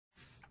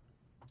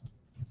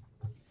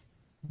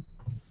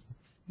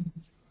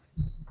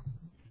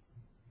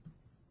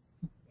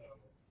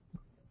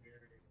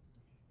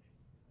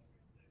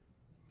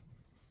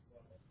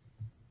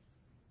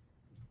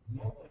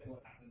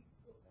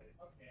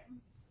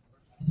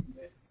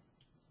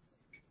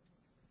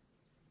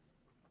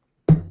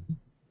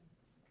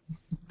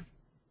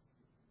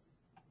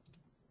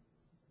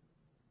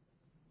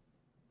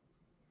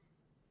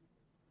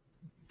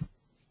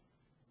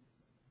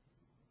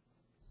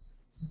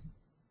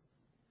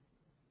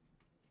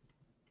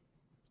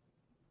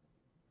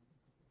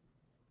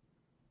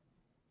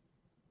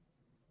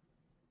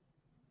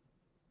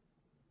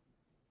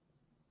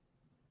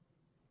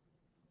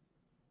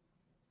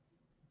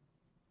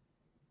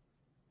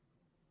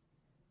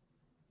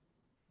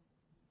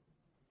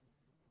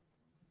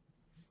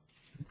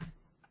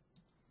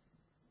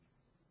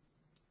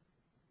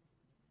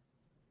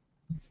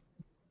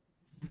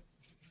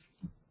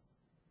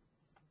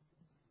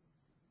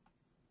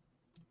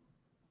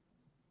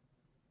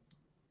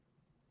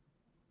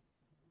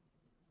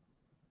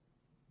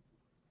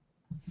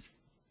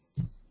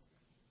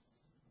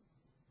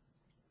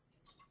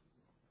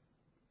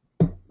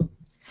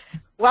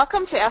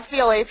Welcome to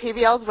FBLA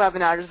PBL's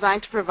webinar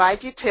designed to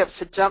provide you tips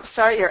to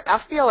jumpstart your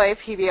FBLA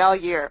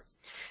PBL year.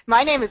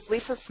 My name is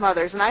Lisa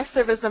Smothers and I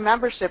serve as the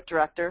Membership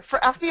Director for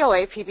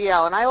FBLA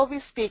PBL, and I will be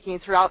speaking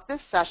throughout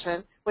this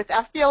session with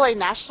FBLA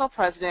National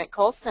President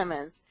Cole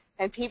Simmons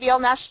and PBL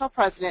National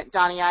President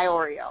Donnie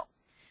Iorio.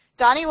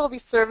 Donnie will be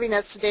serving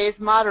as today's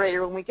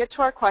moderator when we get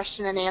to our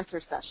question and answer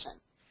session.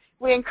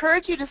 We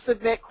encourage you to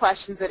submit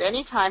questions at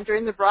any time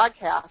during the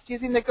broadcast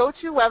using the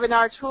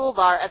GoToWebinar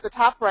toolbar at the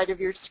top right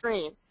of your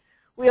screen.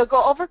 We'll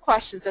go over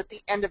questions at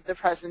the end of the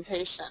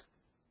presentation.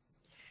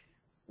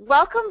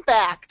 Welcome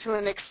back to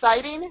an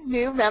exciting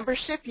new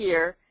membership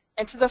year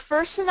and to the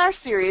first in our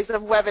series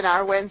of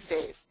Webinar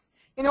Wednesdays.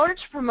 In order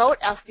to promote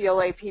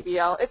FBLA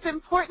PBL, it's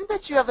important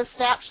that you have a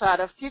snapshot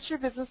of Future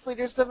Business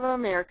Leaders of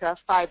America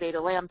Phi Beta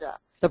Lambda.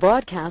 The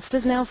broadcast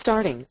is now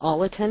starting. All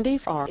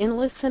attendees are in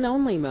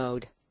listen-only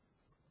mode.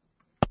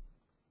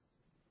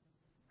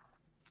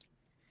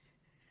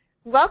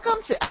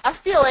 Welcome to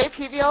FBLA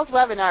PBL's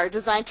webinar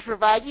designed to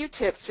provide you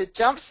tips to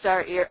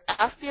jumpstart your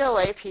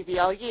FBLA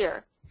PBL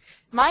year.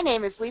 My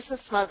name is Lisa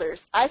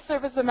Smothers. I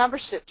serve as the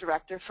Membership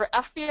Director for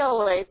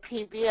FBLA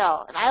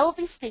PBL, and I will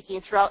be speaking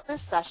throughout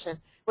this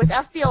session with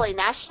FBLA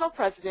National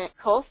President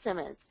Cole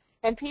Simmons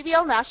and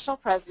PBL National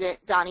President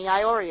Donnie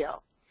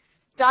Iorio.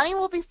 Donnie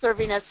will be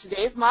serving as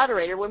today's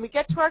moderator when we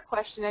get to our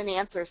question and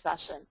answer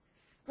session.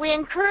 We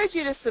encourage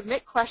you to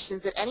submit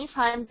questions at any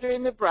time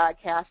during the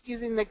broadcast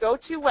using the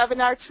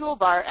GoToWebinar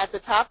toolbar at the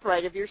top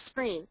right of your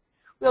screen.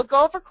 We'll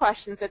go over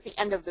questions at the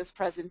end of this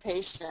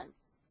presentation.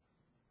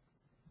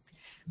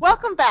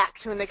 Welcome back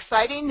to an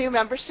exciting new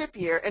membership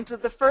year and to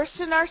the first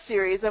in our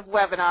series of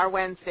Webinar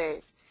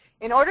Wednesdays.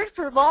 In order to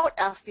promote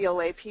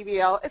FBLA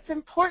PBL, it's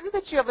important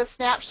that you have a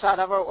snapshot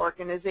of our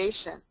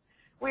organization.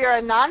 We are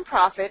a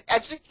nonprofit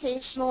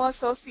educational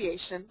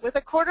association with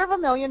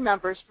 250,000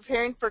 members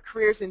preparing for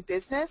careers in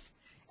business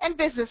and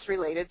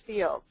business-related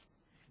fields.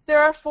 There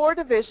are 4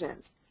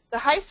 divisions. The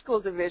high school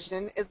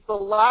division is the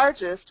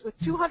largest with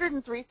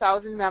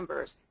 203,000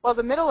 members, while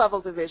the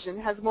middle-level division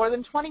has more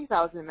than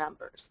 20,000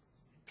 members.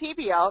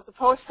 PBL, the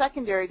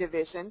post-secondary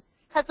division,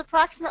 has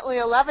approximately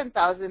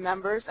 11,000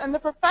 members, and the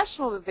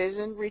professional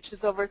division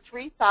reaches over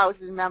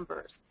 3,000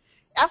 members.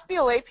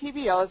 FBLA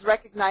PBL is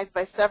recognized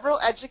by several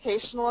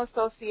educational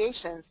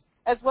associations,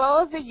 as well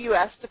as the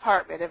U.S.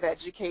 Department of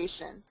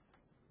Education.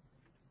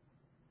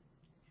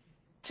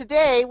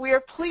 Today, we are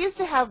pleased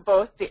to have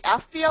both the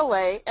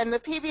FBLA and the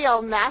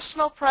PBL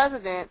national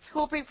presidents who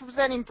will be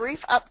presenting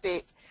brief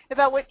updates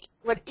about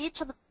what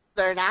each of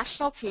their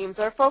national teams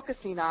are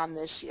focusing on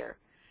this year.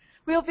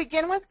 We'll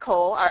begin with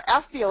Cole, our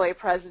FBLA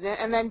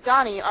president, and then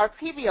Donnie, our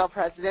PBL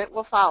president,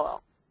 will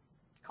follow.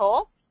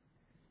 Cole?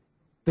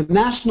 The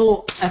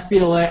National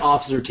FBLA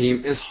Officer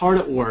Team is hard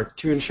at work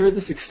to ensure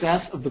the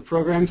success of the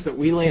programs that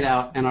we laid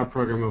out in our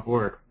program of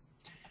work.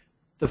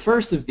 The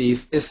first of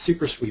these is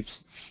Super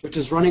Sweeps, which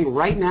is running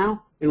right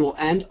now and will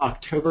end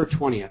October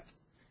 20th.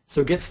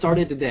 So get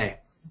started today.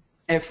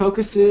 It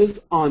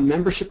focuses on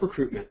membership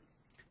recruitment.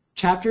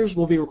 Chapters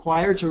will be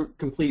required to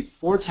complete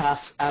 4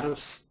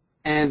 tasks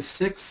and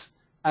 6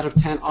 out of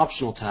 10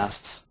 optional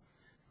tasks.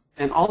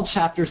 And all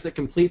chapters that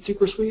complete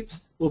Super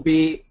Sweeps will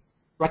be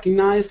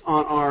recognized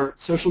on our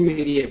social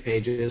media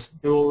pages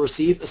and will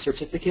receive a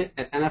certificate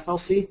at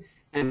NFLC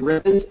and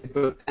ribbons at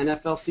both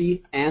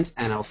NFLC and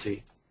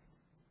NLC.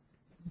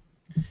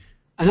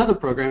 Another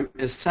program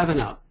is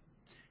 7-Up.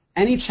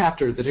 Any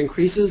chapter that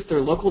increases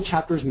their local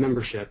chapter's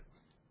membership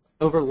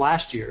over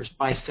last year's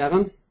by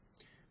 7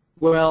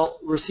 will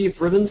receive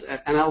ribbons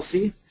at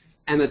NLC,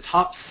 and the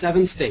top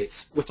 7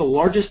 states with the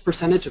largest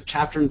percentage of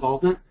chapter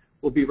involvement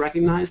will be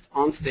recognized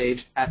on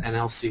stage at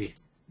NLC.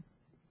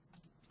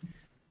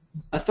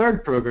 A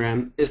third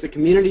program is the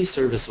Community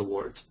Service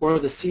Awards, or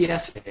the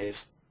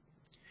CSAs.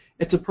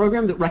 It's a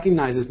program that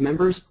recognizes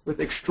members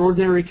with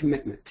extraordinary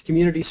commitment to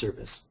community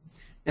service.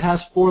 It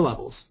has 4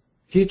 levels: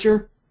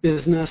 Future,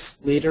 Business,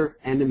 Leader,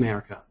 and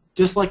America,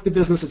 just like the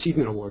Business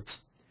Achievement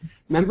Awards.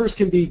 Members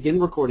can begin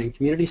recording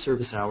community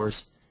service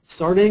hours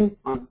starting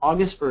on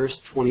August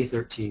 1st,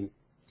 2013.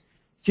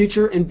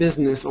 Future and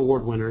Business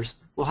Award winners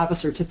will have a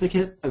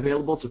certificate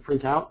available to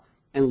print out,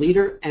 and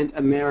Leader and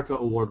America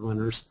Award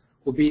winners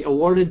will be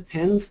awarded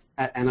pins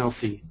at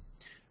NLC.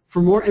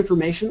 For more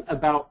information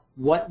about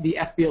what the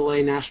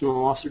FBLA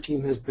National Officer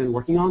Team has been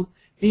working on,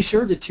 be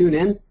sure to tune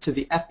in to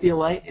the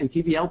FBLA and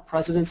PBL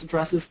President's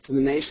Addresses to the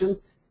Nation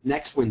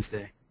next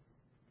Wednesday.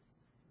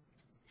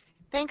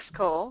 Thanks,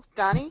 Cole.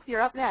 Donnie,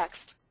 you're up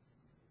next.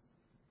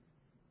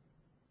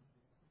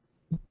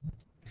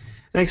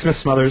 Thanks, Ms.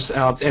 Smothers,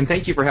 and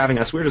thank you for having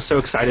us. We're just so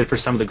excited for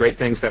some of the great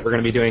things that we're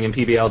going to be doing in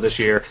PBL this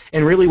year,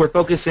 and really we're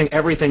focusing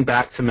everything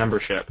back to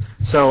membership.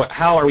 So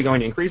how are we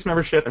going to increase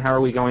membership, and how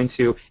are we going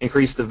to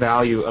increase the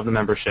value of the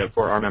membership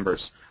for our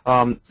members?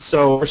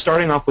 So we're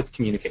starting off with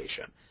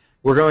communication.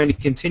 We're going to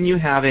continue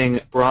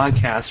having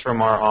broadcasts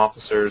from our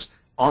officers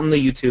on the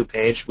YouTube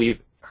page. We've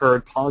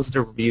heard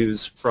positive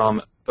reviews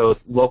from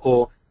both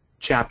local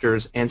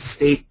chapters and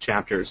state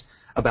chapters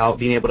about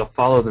being able to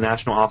follow the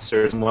national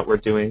officers and what we're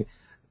doing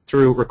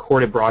through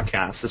recorded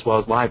broadcasts as well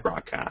as live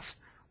broadcasts.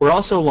 We're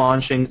also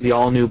launching the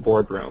all-new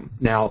boardroom.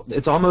 Now,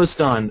 it's almost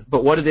done,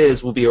 but what it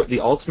is will be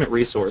the ultimate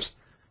resource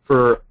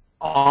for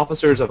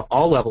officers of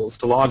all levels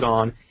to log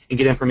on and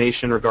get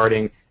information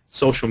regarding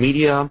social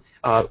media,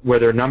 where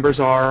their numbers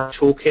are,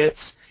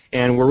 toolkits,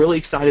 and we're really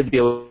excited to be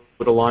able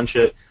to launch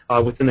it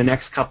within the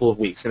next couple of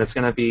weeks. And it's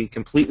going to be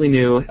completely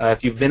new.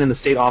 If you've been in the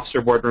state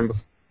officer boardroom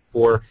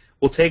before,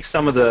 we'll take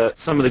some of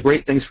the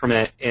great things from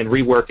it and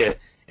rework it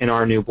in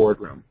our new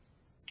boardroom.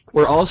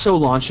 We're also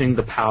launching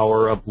the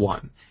Power of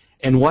One.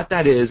 And what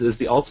that is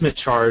the ultimate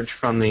charge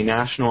from the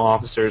national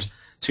officers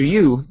to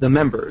you, the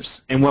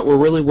members. And what we're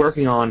really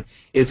working on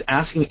is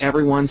asking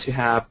everyone to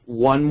have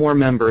one more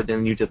member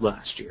than you did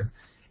last year.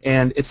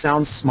 And it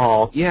sounds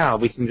small. Yeah,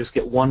 we can just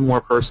get one more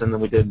person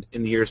than we did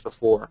in the years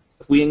before.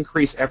 If we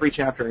increase, every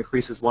chapter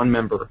increases one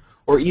member,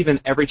 or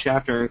even every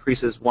chapter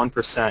increases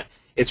 1%,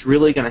 it's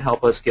really going to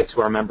help us get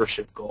to our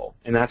membership goal,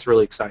 and that's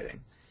really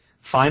exciting.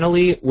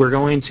 Finally, we're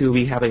going to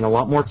be having a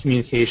lot more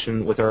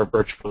communication with our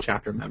virtual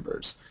chapter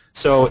members.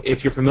 So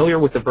if you're familiar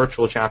with the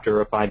virtual chapter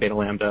of Phi Beta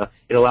Lambda,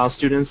 it allows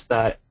students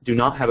that do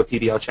not have a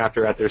PBL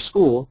chapter at their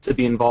school to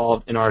be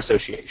involved in our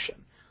association.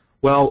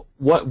 Well,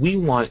 what we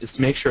want is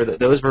to make sure that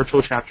those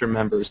virtual chapter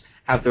members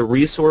have the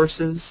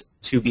resources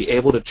to be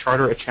able to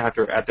charter a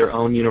chapter at their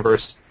own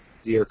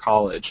university or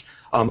college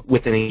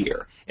within a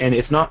year. And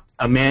it's not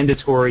a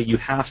mandatory, you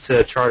have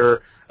to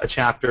charter a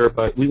chapter,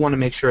 but we want to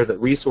make sure that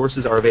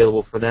resources are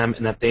available for them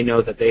and that they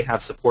know that they have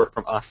support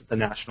from us at the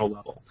national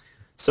level.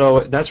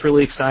 So that's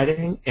really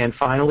exciting. And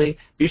finally,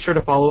 be sure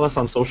to follow us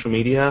on social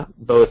media.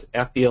 Both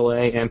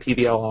FBLA and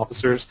PBL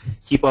officers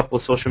keep up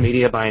with social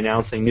media by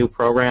announcing new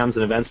programs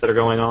and events that are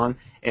going on.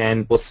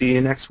 And we'll see you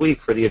next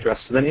week for the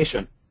Address to the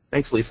Nation.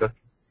 Thanks, Lisa.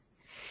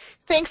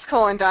 Thanks,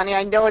 Cole and Donnie.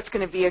 I know it's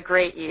going to be a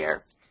great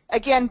year.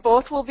 Again,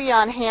 both will be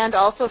on hand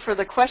also for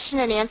the question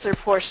and answer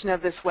portion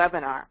of this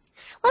webinar.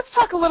 Let's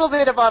talk a little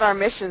bit about our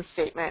mission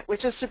statement,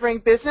 which is to bring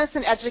business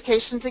and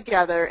education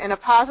together in a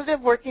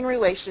positive working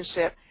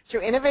relationship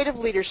through innovative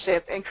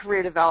leadership and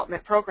career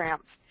development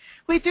programs.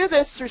 We do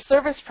this through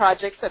service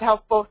projects that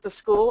help both the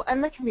school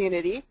and the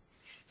community,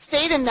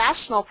 state and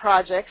national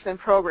projects and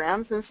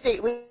programs, and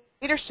state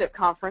leadership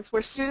conference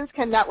where students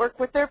can network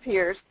with their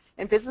peers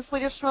and business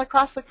leaders from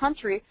across the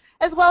country,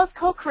 as well as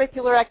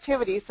co-curricular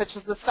activities such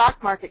as the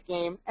stock market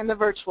game and the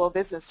virtual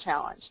business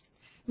challenge.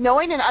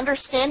 Knowing and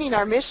understanding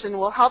our mission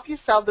will help you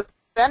sell the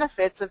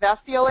benefits of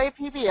FBLA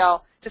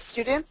PBL to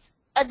students,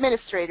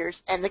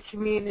 administrators, and the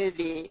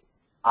community.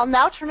 I'll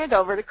now turn it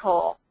over to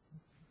Cole.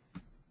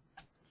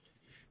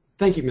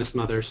 Thank you, Ms.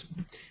 Mothers.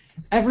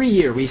 Every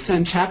year we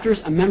send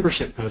chapters a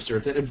membership poster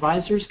that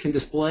advisors can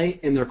display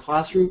in their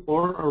classroom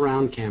or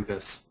around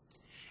campus.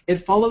 It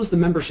follows the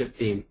membership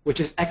theme, which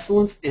is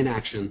excellence in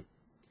action.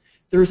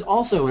 There is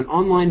also an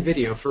online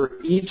video for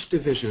each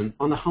division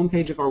on the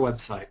homepage of our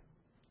website.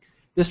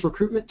 This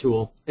recruitment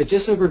tool, at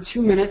just over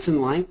 2 minutes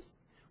in length,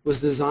 was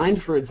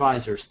designed for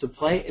advisors to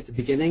play at the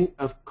beginning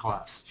of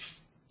class.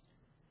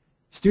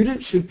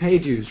 Students should pay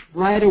dues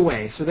right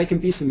away so they can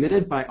be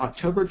submitted by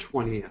October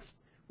 20th,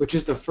 which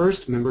is the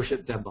first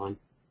membership deadline.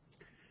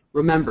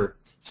 Remember,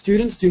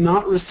 students do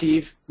not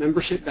receive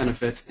membership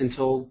benefits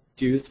until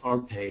dues are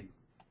paid.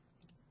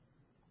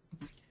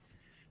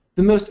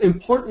 The most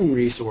important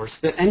resource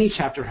that any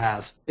chapter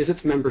has is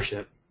its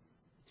membership.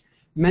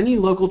 Many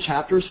local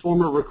chapters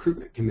form a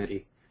recruitment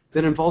committee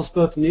that involves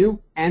both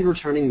new and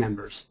returning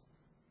members.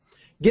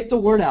 Get the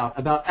word out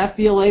about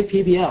FBLA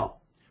PBL.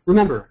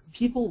 Remember,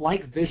 people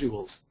like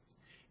visuals.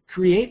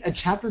 Create a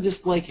chapter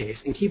display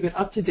case and keep it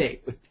up to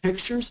date with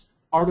pictures,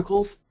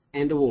 articles,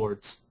 and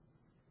awards.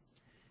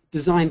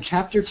 Design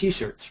chapter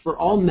t-shirts for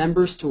all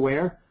members to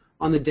wear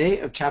on the day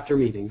of chapter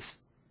meetings.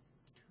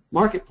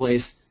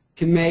 Marketplace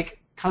can make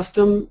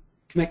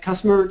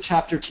customer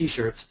chapter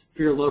t-shirts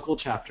for your local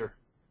chapter.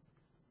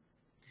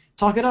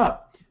 Talk it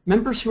up.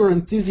 Members who are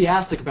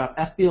enthusiastic about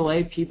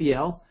FBLA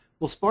PBL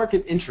will spark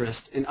an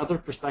interest in other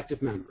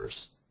prospective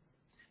members.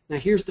 Now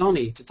here's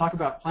Donnie to talk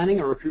about planning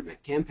a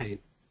recruitment campaign.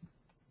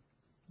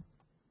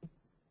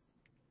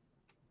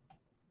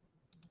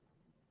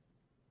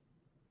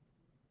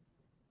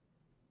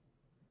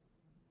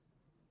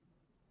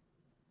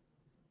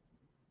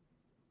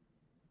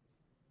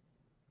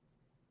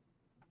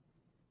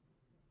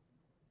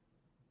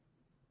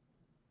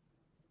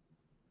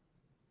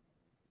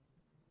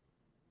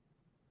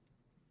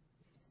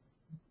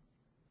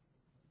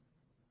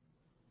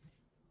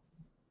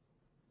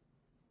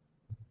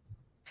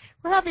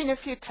 We're having a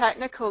few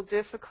technical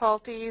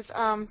difficulties.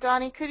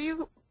 Donnie, could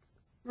you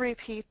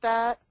repeat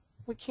that?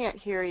 We can't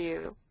hear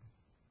you.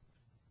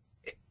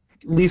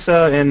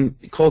 Lisa and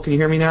Cole, can you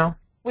hear me now?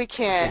 We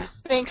can.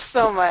 Thanks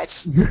so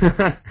much.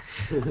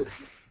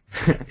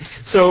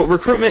 So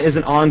recruitment is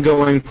an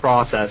ongoing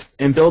process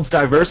and builds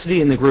diversity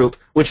in the group,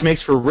 which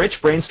makes for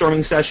rich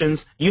brainstorming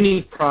sessions,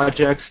 unique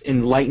projects,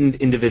 enlightened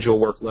individual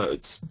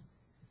workloads.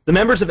 The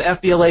members of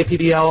FBLA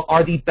PBL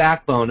are the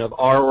backbone of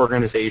our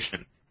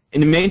organization.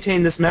 And to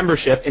maintain this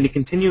membership and to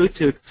continue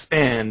to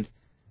expand,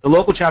 the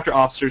local chapter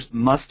officers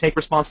must take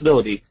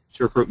responsibility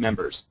to recruit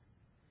members.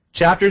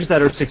 Chapters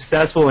that are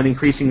successful in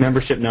increasing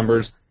membership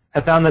numbers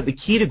have found that the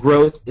key to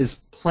growth is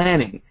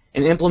planning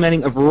and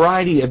implementing a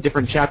variety of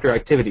different chapter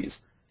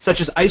activities,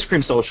 such as ice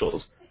cream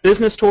socials,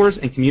 business tours,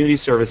 and community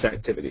service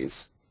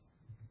activities.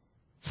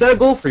 Set a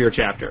goal for your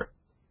chapter.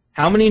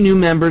 How many new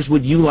members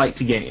would you like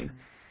to gain?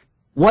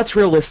 What's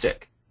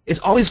realistic? It's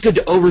always good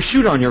to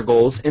overshoot on your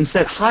goals and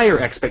set higher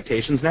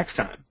expectations next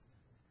time.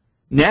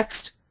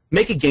 Next,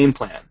 make a game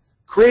plan.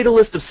 Create a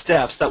list of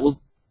steps that will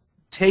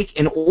take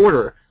in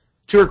order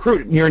to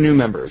recruit your new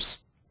members.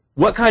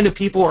 What kind of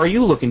people are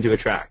you looking to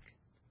attract?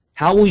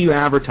 How will you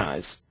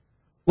advertise?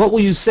 What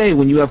will you say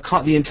when you have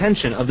caught the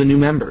attention of the new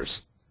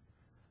members?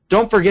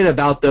 Don't forget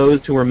about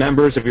those who were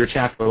members of your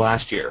chapter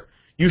last year.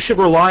 You should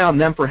rely on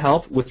them for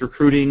help with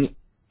recruiting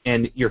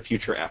and your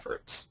future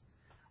efforts.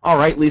 All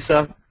right,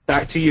 Lisa,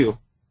 back to you.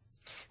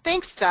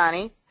 Thanks,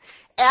 Donnie.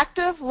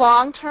 Active,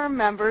 long-term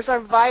members are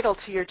vital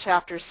to your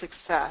chapter's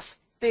success.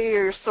 They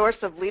are your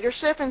source of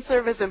leadership and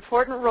serve as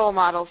important role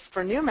models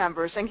for new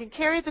members and can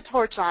carry the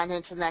torch on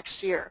into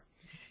next year.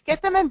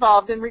 Get them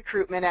involved in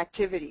recruitment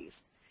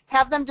activities.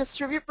 Have them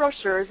distribute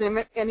brochures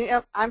and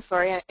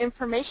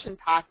information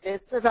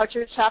packets about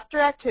your chapter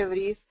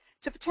activities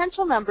to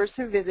potential members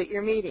who visit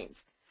your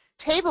meetings.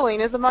 Tabling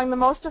is among the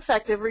most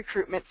effective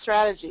recruitment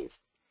strategies.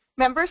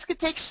 Members could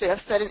take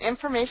shifts at an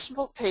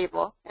informational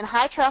table in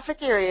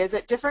high-traffic areas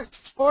at different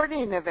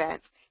sporting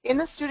events, in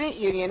the student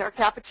union or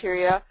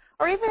cafeteria,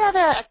 or even at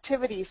an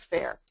activities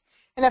fair.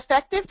 An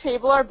effective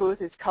table or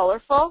booth is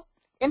colorful,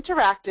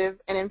 interactive,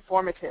 and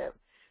informative.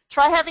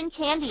 Try having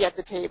candy at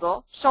the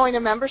table, showing a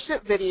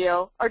membership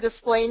video, or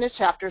displaying a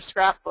chapter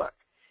scrapbook.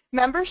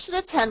 Members should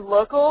attend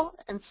local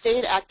and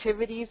state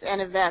activities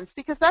and events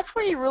because that's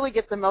where you really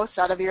get the most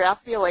out of your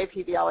FBLA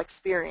PBL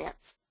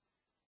experience.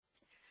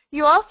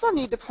 You also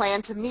need to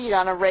plan to meet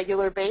on a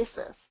regular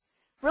basis.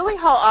 Really,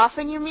 how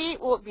often you meet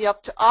will be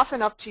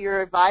often up to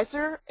your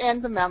advisor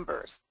and the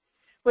members.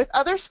 With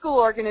other school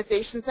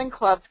organizations and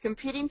clubs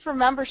competing for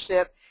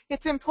membership,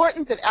 it's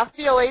important that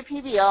FBLA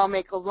PBL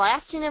make a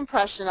lasting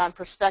impression on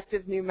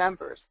prospective new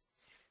members.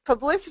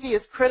 Publicity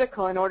is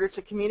critical in order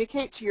to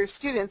communicate to your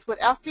students what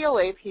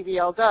FBLA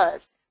PBL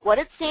does, what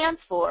it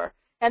stands for,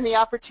 and the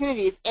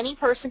opportunities any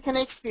person can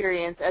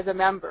experience as a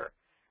member.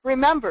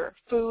 Remember,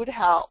 food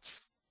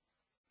helps.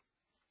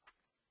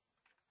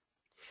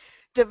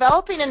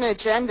 Developing an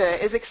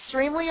agenda is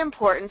extremely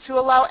important to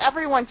allow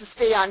everyone to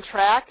stay on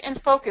track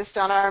and focused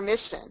on our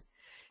mission.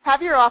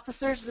 Have your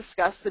officers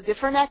discuss the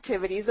different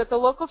activities that the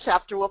local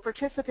chapter will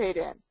participate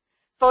in.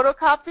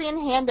 Photocopy and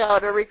hand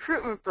out a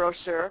recruitment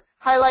brochure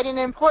highlighting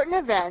important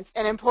events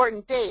and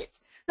important dates,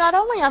 not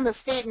only on the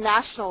state and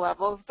national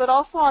levels, but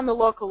also on the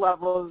local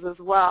levels as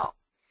well.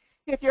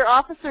 If your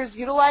officers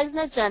utilize an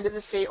agenda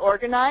to stay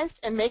organized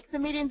and make the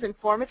meetings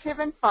informative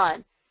and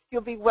fun,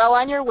 you'll be well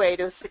on your way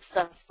to a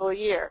successful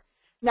year.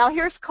 Now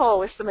here's Cole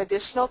with some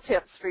additional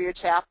tips for your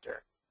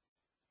chapter.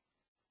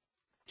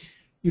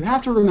 You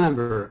have to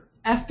remember,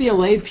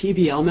 FBLA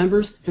PBL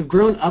members have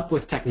grown up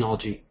with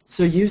technology,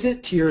 so use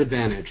it to your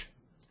advantage.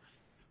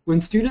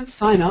 When students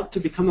sign up to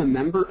become a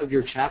member of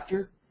your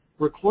chapter,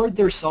 record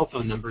their cell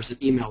phone numbers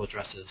and email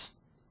addresses.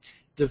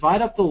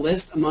 Divide up the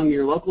list among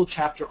your local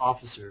chapter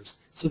officers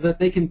so that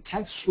they can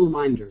text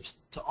reminders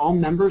to all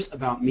members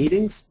about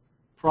meetings,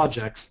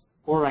 projects,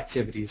 or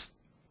activities.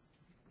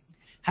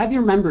 Have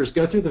your members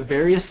go through the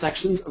various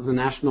sections of the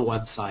national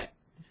website.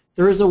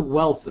 There is a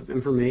wealth of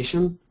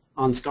information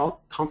on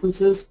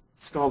conferences,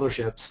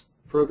 scholarships,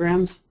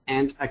 programs,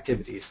 and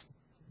activities.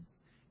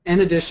 In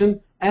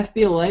addition,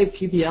 FBLA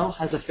PBL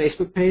has a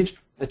Facebook page,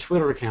 a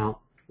Twitter account,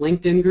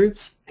 LinkedIn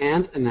groups,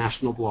 and a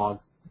national blog.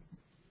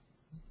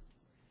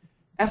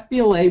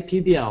 FBLA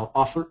PBL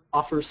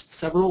offers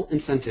several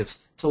incentives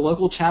to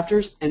local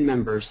chapters and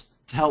members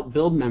to help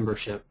build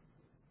membership.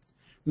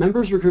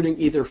 Members recruiting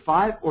either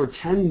 5 or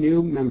 10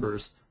 new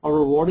members are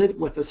rewarded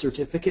with a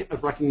certificate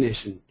of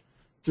recognition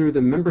through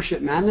the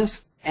Membership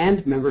Madness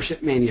and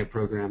Membership Mania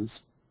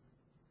programs.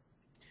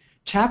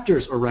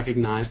 Chapters are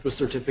recognized with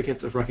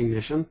certificates of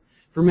recognition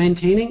for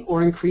maintaining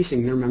or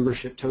increasing their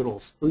membership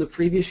totals from the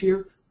previous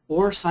year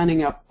or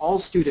signing up all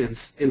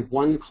students in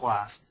one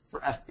class for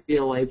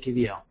FBLA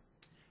PBL.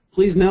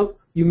 Please note,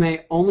 you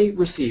may only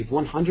receive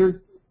 100%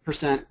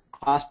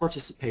 class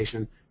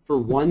participation for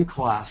one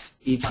class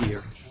each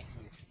year.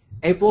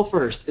 April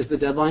 1st is the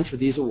deadline for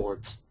these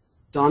awards.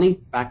 Donnie,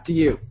 back to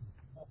you.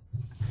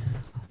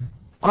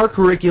 Our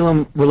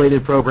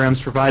curriculum-related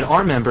programs provide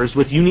our members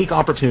with unique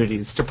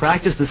opportunities to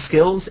practice the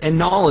skills and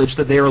knowledge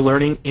that they are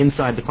learning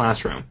inside the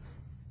classroom.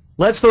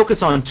 Let's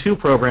focus on 2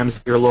 programs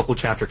that your local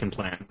chapter can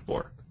plan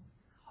for.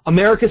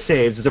 America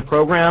Saves is a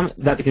program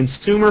that the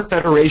Consumer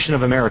Federation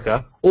of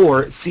America,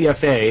 or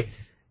CFA,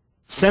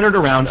 centered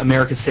around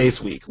America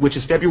Saves Week, which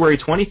is February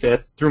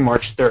 25th through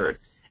March 3rd.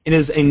 It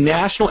is a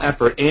national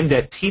effort aimed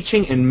at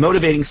teaching and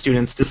motivating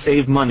students to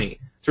save money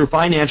through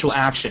financial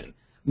action,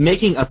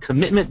 making a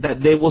commitment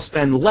that they will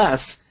spend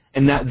less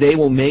and that they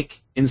will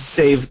make and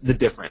save the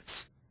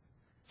difference.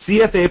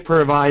 CFA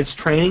provides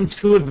training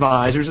to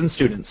advisors and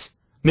students,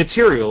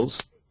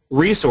 materials,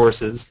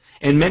 resources,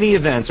 and many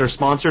events are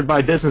sponsored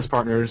by business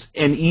partners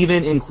and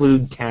even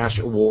include cash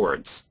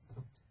awards.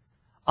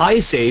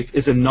 iSafe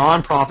is a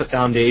nonprofit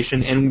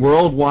foundation and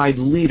worldwide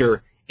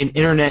leader in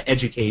internet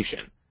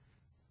education,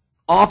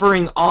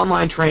 offering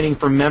online training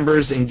for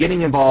members and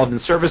getting involved in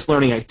service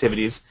learning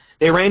activities.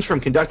 They range from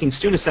conducting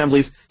student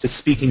assemblies to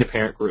speaking to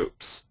parent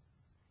groups.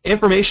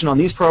 Information on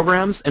these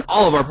programs and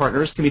all of our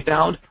partners can be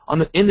found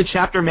in the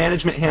Chapter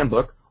Management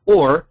Handbook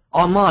or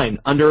online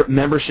under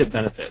Membership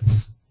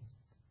Benefits.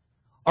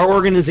 Our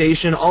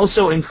organization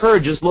also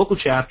encourages local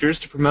chapters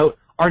to promote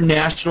our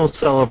national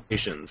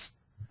celebrations.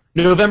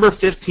 November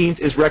 15th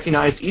is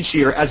recognized each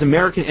year as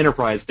American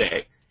Enterprise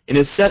Day and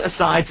is set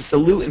aside to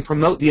salute and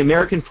promote the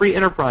American free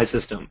enterprise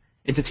system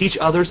and to teach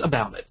others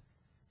about it.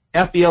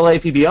 FBLA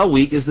PBL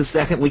Week is the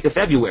second week of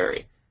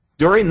February.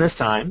 During this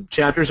time,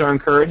 chapters are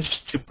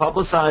encouraged to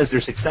publicize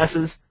their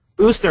successes,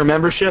 boost their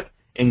membership,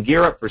 and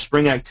gear up for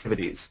spring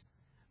activities.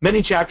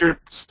 Many chapters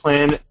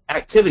plan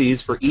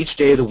activities for each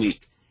day of the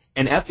week,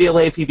 and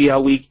FBLA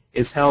PBL Week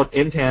is held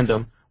in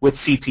tandem with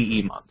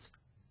CTE Month.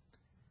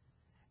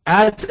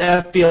 As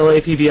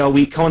FBLA PBL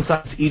Week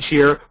coincides each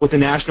year with the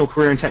National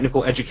Career and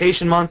Technical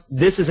Education Month,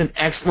 this is an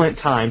excellent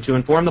time to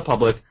inform the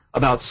public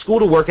about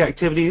school-to-work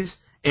activities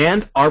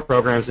and our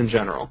programs in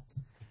general.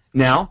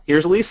 Now,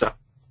 here's Lisa.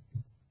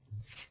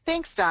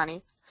 Thanks,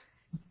 Donnie.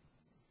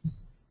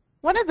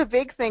 One of the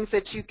big things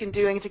that you can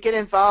do to get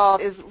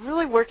involved is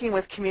really working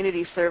with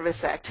community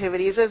service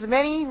activities, as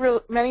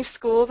many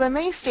schools and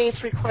many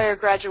states require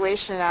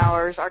graduation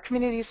hours, or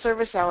community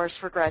service hours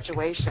for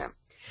graduation.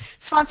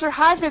 Sponsor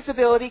high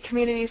visibility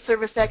community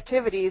service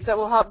activities that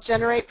will help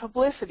generate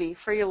publicity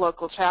for your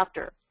local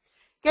chapter.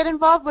 Get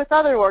involved with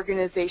other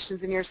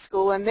organizations in your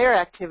school and their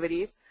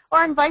activities,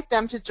 or invite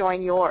them to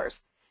join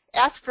yours.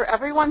 Ask for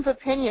everyone's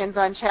opinions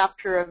on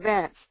chapter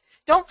events.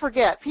 Don't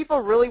forget, people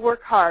really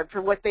work hard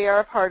for what they are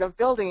a part of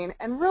building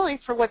and really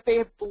for what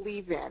they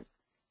believe in.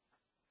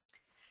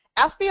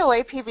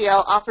 FBLA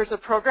PBL offers a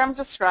program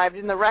described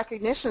in the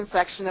recognition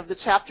section of the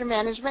Chapter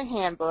Management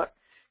Handbook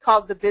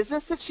called the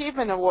Business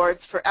Achievement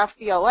Awards for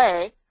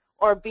FBLA,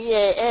 or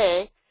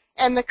BAA,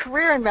 and the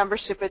Career and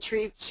Membership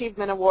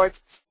Achievement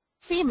Awards,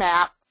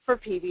 CMAP, for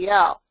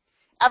PBL.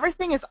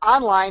 Everything is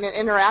online and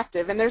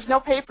interactive, and there's no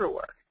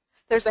paperwork.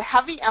 There's a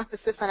heavy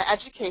emphasis on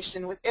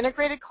education with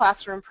integrated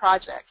classroom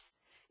projects.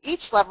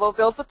 Each level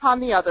builds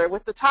upon the other,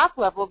 with the top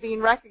level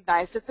being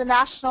recognized at the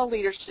National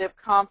Leadership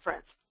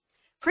Conference.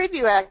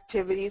 Preview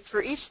activities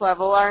for each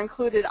level are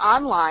included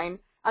online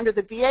under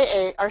the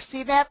BAA or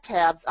CMAP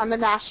tabs on the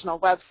national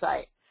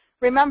website.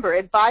 Remember,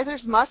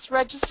 advisors must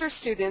register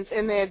students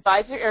in the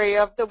advisor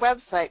area of the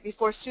website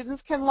before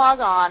students can log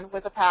on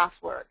with a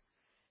password.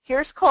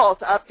 Here's Cole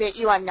to update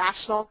you on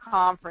national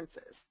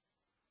conferences.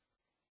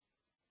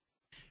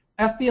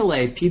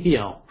 FBLA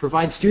PBL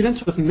provides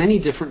students with many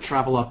different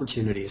travel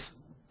opportunities.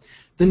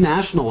 The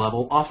national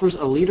level offers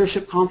a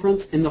leadership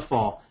conference in the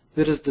fall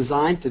that is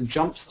designed to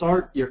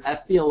jumpstart your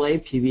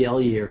FBLA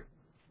PBL year.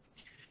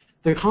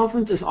 The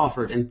conference is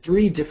offered in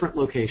 3 different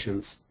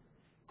locations: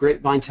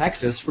 Grapevine,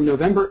 Texas from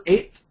November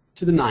 8th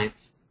to the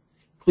 9th,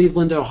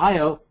 Cleveland,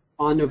 Ohio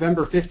on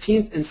November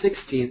 15th and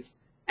 16th,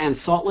 and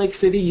Salt Lake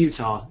City,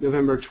 Utah,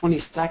 November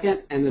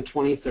 22nd and the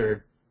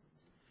 23rd.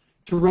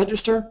 To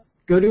register,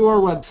 go to our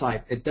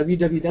website at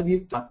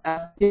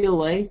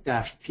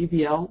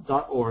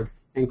www.fbla-pbl.org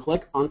and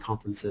click on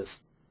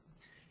Conferences.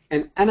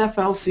 An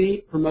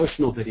NFLC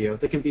promotional video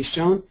that can be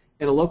shown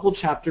at a local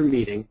chapter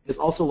meeting is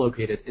also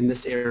located in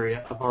this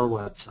area of our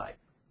website.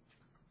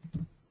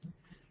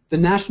 The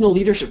National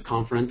Leadership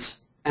Conference,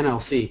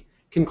 NLC,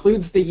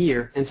 concludes the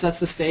year and sets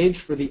the stage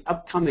for the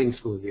upcoming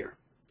school year.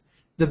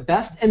 The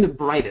best and the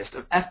brightest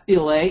of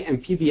FBLA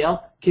and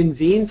PBL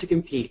convene to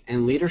compete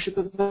in leadership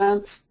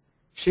events,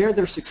 share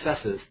their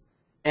successes,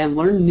 and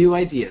learn new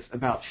ideas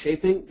about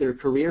shaping their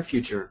career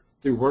future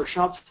through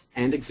workshops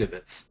and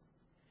exhibits.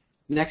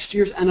 Next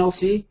year's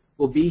NLC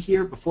will be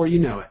here before you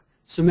know it,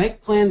 so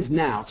make plans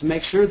now to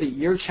make sure that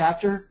your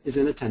chapter is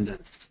in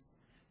attendance.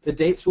 The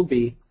dates will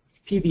be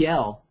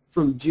PBL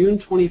from June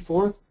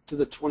 24th to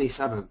the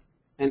 27th,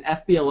 and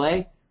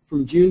FBLA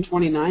from June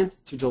 29th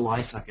to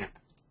July 2nd.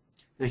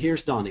 Now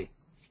here's Donnie.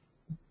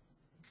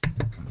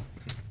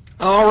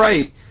 All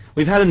right.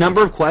 We've had a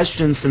number of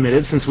questions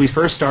submitted since we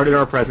first started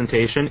our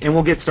presentation, and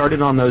we'll get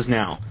started on those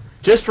now.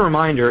 Just a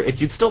reminder, if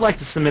you'd still like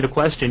to submit a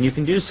question, you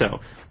can do so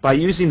by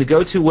using the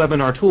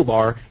GoToWebinar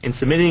toolbar and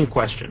submitting a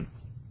question.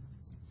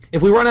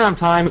 If we run out of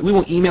time, we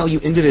will email you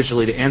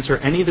individually to answer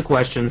any of the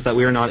questions that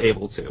we are not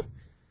able to.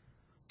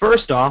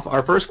 First off,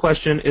 our first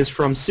question is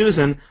from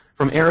Susan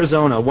from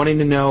Arizona, wanting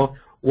to know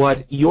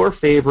what your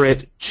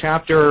favorite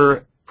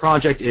chapter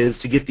project is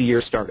to get the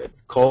year started.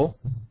 Cole?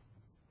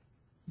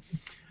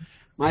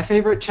 My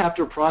favorite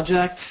chapter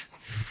project,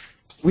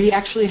 we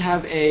actually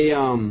have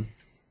a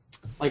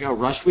like a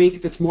rush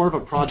week that's more of a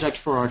project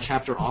for our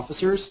chapter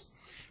officers,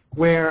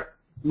 where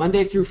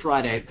Monday through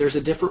Friday there's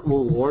a different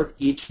reward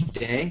each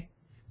day.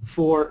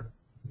 For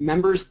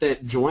members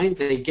that join,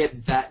 they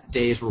get that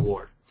day's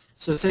reward.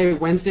 So say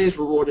Wednesday's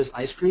reward is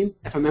ice cream.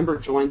 If a member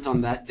joins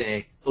on that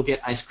day, they'll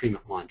get ice cream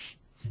at lunch.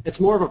 It's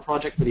more of a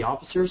project for the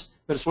officers,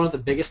 but it's one of the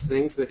biggest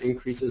things that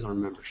increases our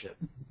membership.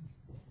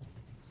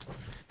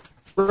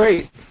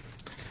 Great.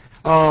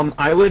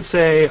 I would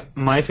say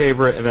my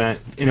favorite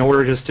event, in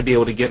order just to be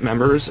able to get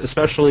members,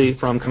 especially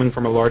from coming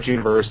from a large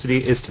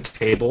university, is to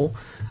table.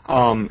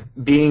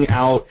 Being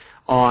out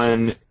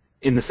in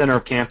the center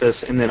of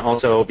campus, and then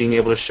also being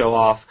able to show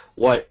off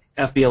what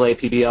FBLA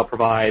PBL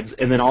provides,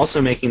 and then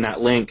also making that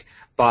link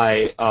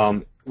by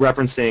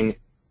referencing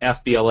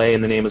FBLA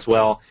in the name as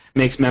well,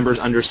 makes members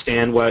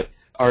understand what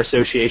our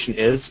association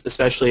is,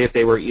 especially if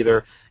they were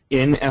either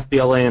in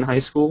FBLA in high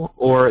school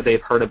or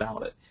they've heard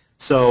about it.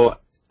 So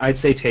I'd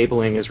say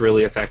tabling is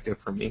really effective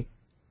for me.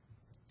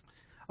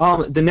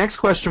 The next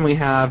question we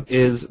have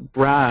is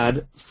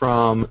Brad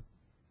from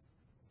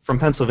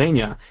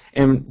Pennsylvania,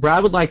 and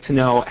Brad would like to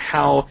know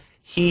how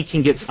he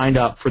can get signed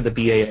up for the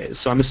BAAs.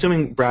 So I'm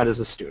assuming Brad is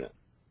a student.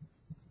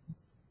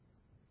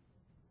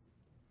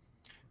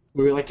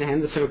 Would we like to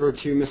hand this over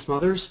to Ms.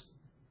 Smothers?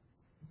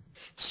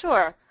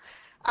 Sure.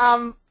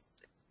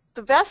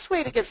 The best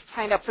way to get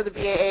signed up for the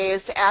BAA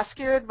is to ask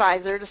your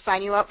advisor to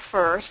sign you up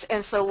first.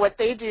 And so what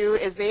they do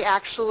is they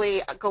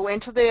actually go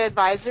into the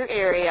advisor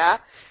area,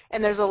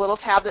 and there's a little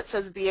tab that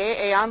says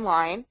BAA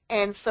online.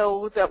 And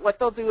so what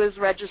they'll do is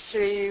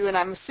register you, and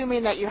I'm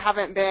assuming that you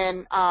haven't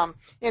been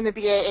in the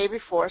BAA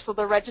before, so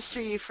they'll register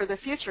you for the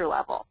future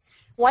level.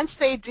 Once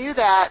they do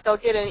that, they'll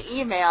get an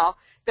email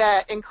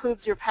that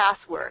includes your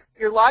password.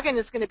 Your login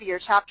is going to be your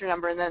chapter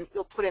number, and then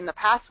you'll put in the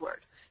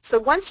password. So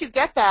once you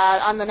get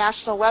that on the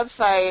national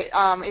website,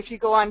 if you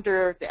go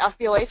under the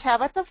FBLA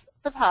tab at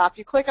the top,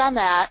 you click on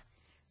that,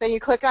 then you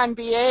click on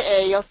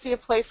BAA, you'll see a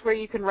place where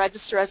you can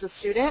register as a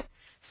student.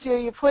 So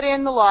you put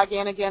in the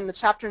login, again, the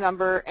chapter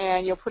number,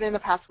 and you'll put in the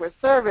password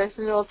service,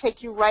 and it will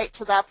take you right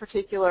to that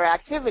particular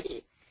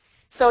activity.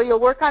 So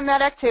you'll work on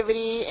that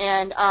activity,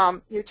 and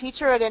your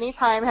teacher at any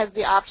time has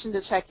the option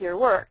to check your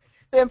work.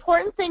 The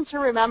important thing to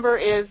remember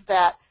is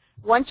that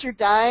once you're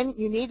done,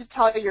 you need to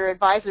tell your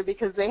advisor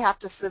because they have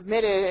to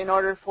submit it in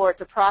order for it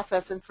to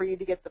process and for you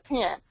to get the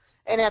pin.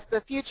 And at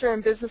the future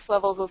and business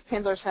levels, those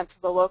pins are sent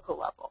to the local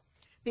level.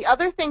 The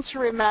other thing to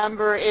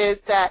remember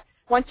is that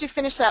once you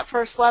finish that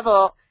first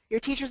level, your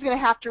teacher's going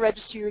to have to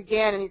register you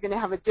again, and you're going to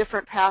have a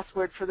different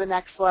password for the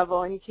next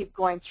level, and you keep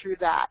going through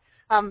that.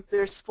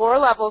 There's 4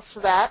 levels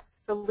to that.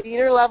 The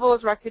leader level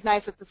is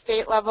recognized at the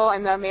state level,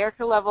 and the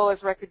America level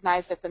is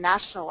recognized at the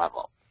national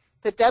level.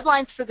 The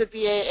deadlines for the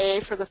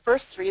BAA for the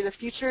first 3, the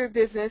future,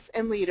 business,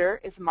 and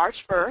leader, is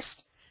March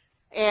 1st.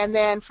 And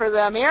then for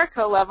the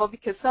America level,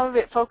 because some of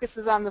it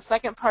focuses on the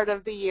second part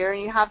of the year,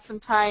 and you have some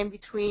time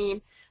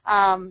between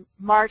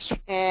March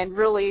and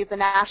really the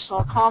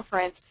national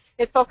conference,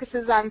 it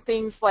focuses on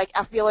things like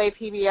FBLA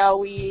PBL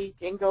week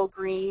and Go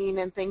Green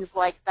and things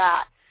like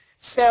that.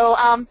 So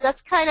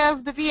that's kind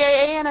of the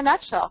BAA in a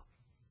nutshell.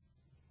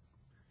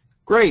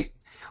 Great.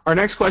 Our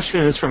next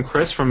question is from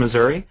Chris from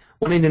Missouri,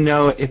 wanting to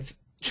know if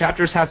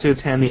chapters have to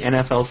attend the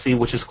NFLC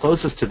which is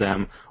closest to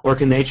them, or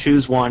can they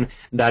choose one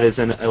that is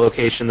in a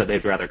location that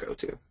they'd rather go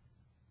to?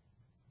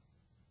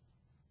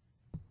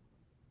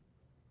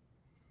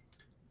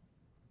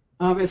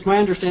 It's my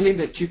understanding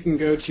that you can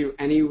go to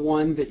any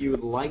one that you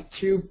would like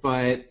to,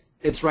 but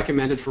it's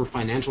recommended for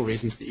financial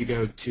reasons that you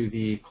go to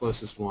the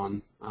closest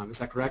one. Is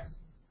that correct?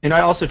 And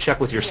I also check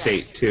with your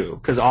state, too,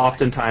 because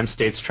oftentimes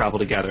states travel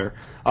together.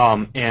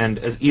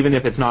 And even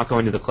if it's not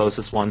going to the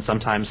closest one,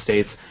 sometimes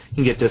states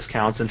can get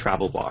discounts and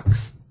travel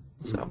blocks.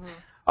 So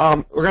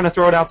we're going to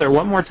throw it out there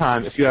one more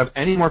time. If you have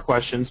any more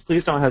questions,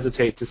 please don't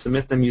hesitate to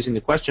submit them using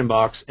the question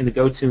box in the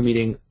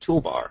GoToMeeting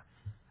toolbar.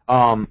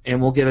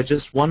 And we'll give it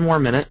just one more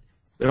minute.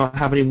 We don't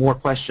have any more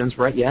questions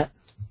right yet.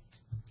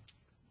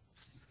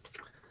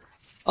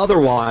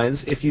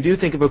 Otherwise, if you do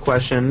think of a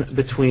question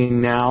between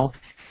now,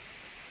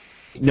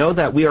 know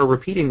that we are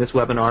repeating this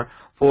webinar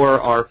for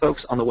our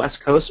folks on the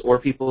West Coast or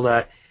people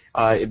that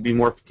it'd be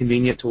more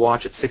convenient to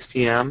watch at 6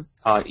 p.m.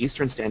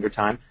 Eastern Standard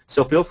Time.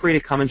 So feel free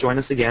to come and join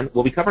us again.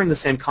 We'll be covering the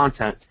same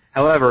content.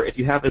 However, if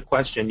you have a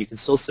question, you can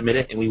still submit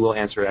it, and we will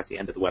answer it at the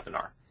end of the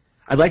webinar.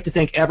 I'd like to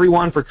thank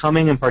everyone for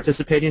coming and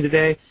participating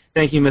today.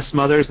 Thank you, Ms.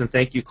 Smothers, and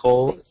thank you,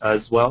 Cole,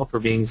 as well, for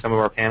being some of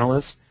our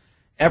panelists.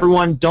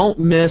 Everyone, don't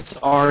miss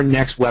our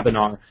next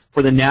webinar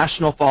for the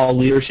National Fall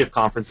Leadership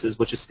Conferences,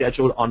 which is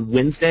scheduled on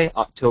Wednesday,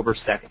 October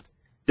 2nd.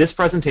 This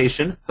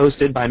presentation,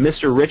 hosted by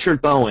Mr.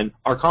 Richard Bowen,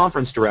 our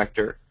conference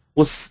director,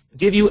 will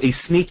give you a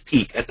sneak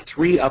peek at the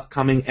 3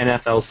 upcoming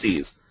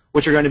NFLCs,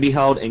 which are going to be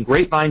held in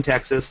Grapevine,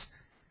 Texas,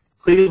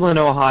 Cleveland,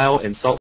 Ohio, and Salt